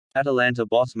Atalanta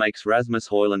boss makes Rasmus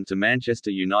Hojlund to Manchester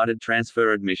United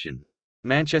transfer admission.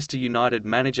 Manchester United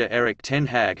manager Erik ten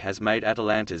Hag has made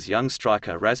Atalanta's young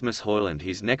striker Rasmus Hojlund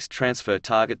his next transfer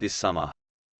target this summer.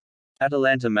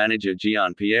 Atalanta manager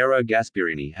Gian Piero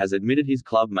Gasperini has admitted his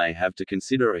club may have to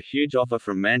consider a huge offer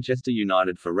from Manchester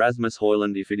United for Rasmus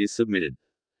Hojlund if it is submitted.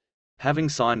 Having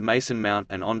signed Mason Mount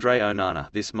and Andre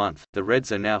Onana this month, the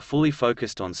Reds are now fully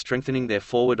focused on strengthening their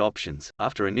forward options.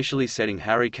 After initially setting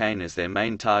Harry Kane as their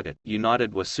main target,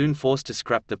 United were soon forced to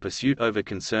scrap the pursuit over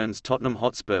concerns Tottenham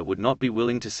Hotspur would not be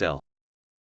willing to sell.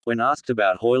 When asked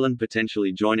about Hojlund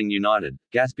potentially joining United,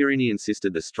 Gasperini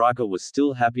insisted the striker was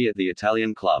still happy at the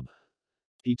Italian club.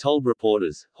 He told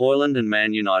reporters, "Hojlund and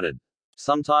Man United.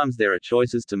 Sometimes there are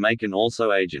choices to make and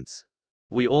also agents.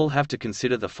 We all have to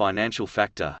consider the financial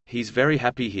factor. He's very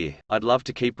happy here. I'd love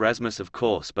to keep Rasmus of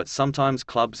course, but sometimes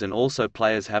clubs and also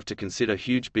players have to consider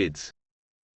huge bids."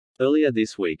 Earlier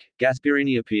this week,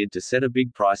 Gasperini appeared to set a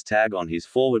big price tag on his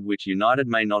forward which United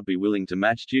may not be willing to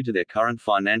match due to their current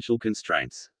financial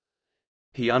constraints.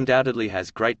 He undoubtedly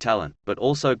has great talent, but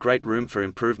also great room for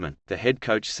improvement, the head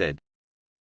coach said.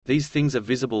 These things are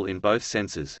visible in both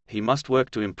senses. He must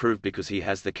work to improve because he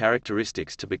has the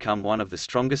characteristics to become one of the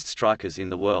strongest strikers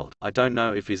in the world. I don't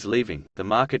know if he's leaving. The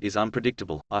market is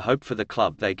unpredictable. I hope for the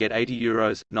club they get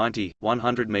 €80, 90,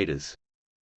 100 meters.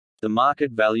 The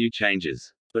market value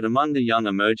changes. But among the young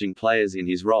emerging players in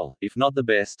his role, if not the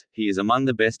best, he is among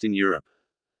the best in Europe.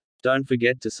 Don't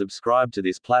forget to subscribe to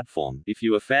this platform if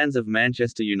you are fans of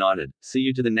Manchester United. See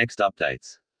you to the next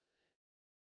updates.